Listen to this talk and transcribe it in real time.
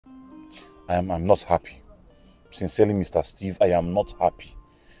I'm not happy. Sincerely, Mr. Steve, I am not happy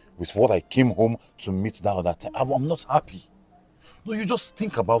with what I came home to meet that other time. I'm not happy. No, you just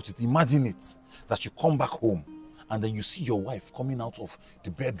think about it. Imagine it. That you come back home and then you see your wife coming out of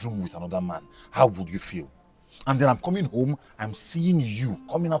the bedroom with another man. How would you feel? And then I'm coming home, I'm seeing you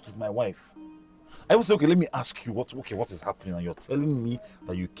coming out with my wife. I will say, okay, let me ask you, what is happening? And you're telling me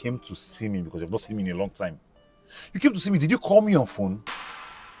that you came to see me because you've not seen me in a long time. You came to see me. Did you call me on phone?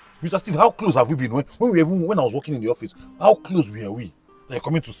 Mr. Steve, how close have we been? When I was working in the office, how close were we? That you're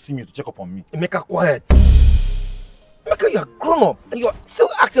coming to see me, to check up on me. Emeka, quiet. Emeka, you're grown up and you're still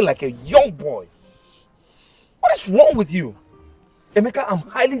acting like a young boy. What is wrong with you? Emeka, I'm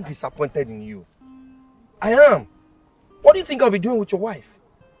highly disappointed in you. I am. What do you think I'll be doing with your wife?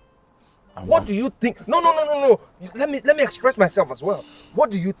 What do you think? No. Let me express myself as well. What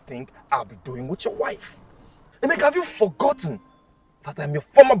do you think I'll be doing with your wife? Emeka, have you forgotten that I'm your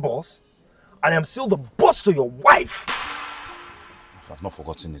former boss and I'm still the boss to your wife? I've not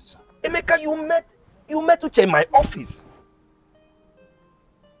forgotten it, sir. Emeka, you met Uche in my office.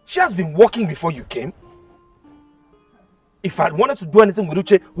 She has been working before you came. If I wanted to do anything with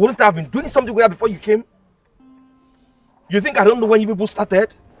Uche, wouldn't I have been doing something with her before you came? You think I don't know when you people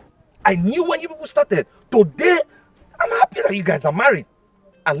started? I knew when you people started. Today, I'm happy that you guys are married.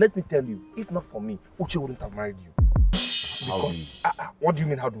 And let me tell you, if not for me, Uche wouldn't have married you. Because, what do you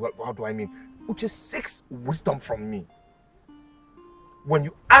mean, how do I mean? Uche seeks wisdom from me. When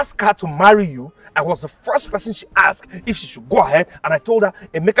you asked her to marry you, I was the first person she asked if she should go ahead. And I told her,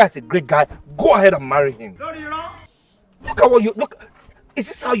 Emeka is a great guy. Go ahead and marry him. Look at what you... Look, is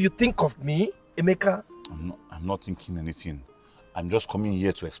this how you think of me, Emeka? I'm not thinking anything. I'm just coming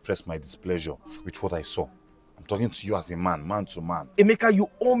here to express my displeasure with what I saw. I'm talking to you as a man to man. Emeka, you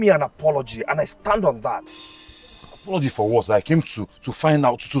owe me an apology and I stand on that. Apology for what? I came to find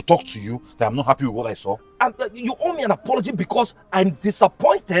out, to talk to you that I'm not happy with what I saw. And you owe me an apology because I'm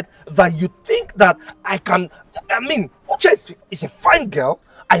disappointed that you think that I can... I mean, Uche is a fine girl,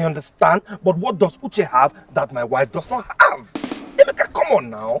 I understand, but what does Uche have that my wife does not have? Emeka, come on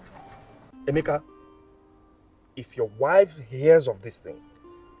now. Emeka, if your wife hears of this thing,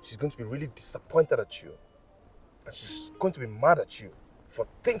 she's going to be really disappointed at you. And she's going to be mad at you for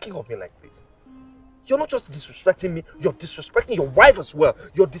thinking of me like this. You're not just disrespecting me, you're disrespecting your wife as well.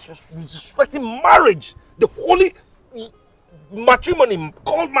 You're disrespecting marriage. The holy matrimony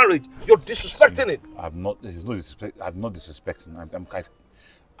called marriage. You're disrespecting it. There's no disrespect. I'm not disrespecting.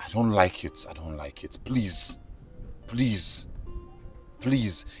 I don't like it. I don't like it. Please.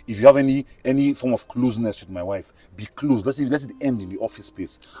 If you have any form of closeness with my wife, be close. Let it end in the office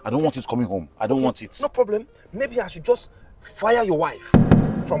space. I don't want it coming home. I don't want it. No problem. Maybe I should just fire your wife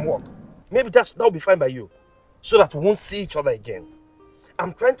from work. Maybe that'll be fine by you. So that we won't see each other again.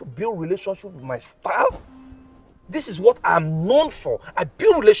 I'm trying to build relationship with my staff. This is what I'm known for. I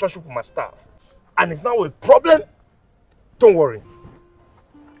build relationship with my staff. And it's now a problem. Don't worry.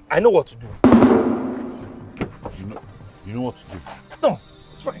 I know what to do. You know what to do? No,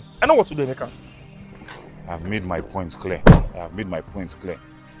 it's fine. I know what to do, Emeka. I've made my point clear.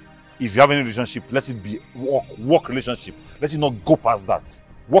 If you have any relationship, let it be work relationship. Let it not go past that.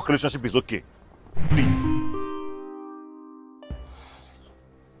 Work relationship is okay. Please.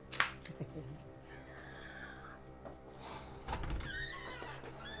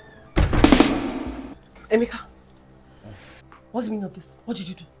 Emeka, what's the meaning of this? What did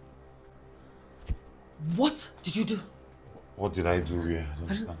you do? What did you do? What did I do here? I don't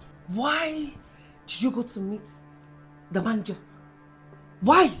understand. Why did you go to meet the manager?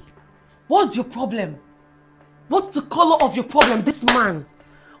 Why? What's your problem? What's the color of your problem, this man?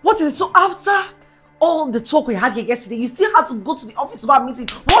 What is it? So after all the talk we had here yesterday, you still had to go to the office for a meeting.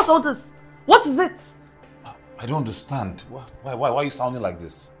 What's all this? What is it? I don't understand. Why are you sounding like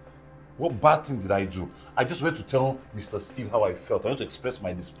this? What bad thing did I do? I just went to tell Mr. Steve how I felt. I want to express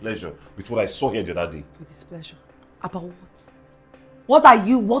my displeasure with what I saw here the other day. Your displeasure? About what? What are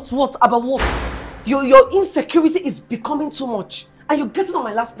you? What? About what? Your insecurity is becoming too much. And you're getting on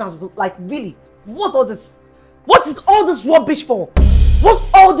my last nerves. Like, really? What's all this? What is all this rubbish for? What's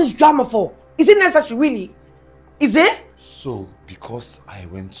all this drama for? Is it necessary, really? Is it? So, because I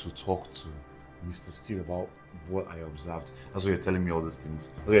went to talk to Mr. Steve about what I observed, that's why you're telling me all these things.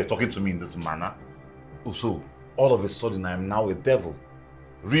 That's why you're talking to me in this manner. Oh, so, all of a sudden, I am now a devil.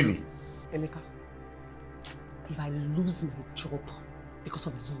 Really? Emeka, if I lose my job because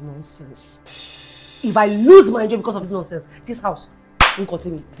of this nonsense, if I lose my job because of this nonsense, this house won't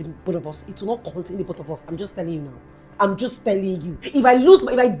contain the both of us. It will not contain the both of us. I'm just telling you now. I'm just telling you. If I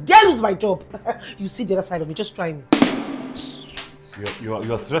dare lose my job, you see the other side of me. Just try me.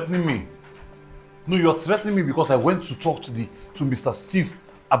 You're threatening me. No, you're threatening me because I went to talk to Mr. Steve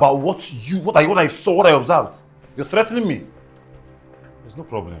about what I saw, what I observed. You're threatening me. There's no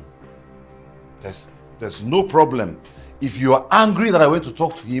problem. There's no problem. If you are angry that I went to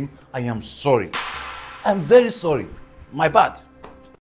talk to him, I am sorry. I'm very sorry. My bad.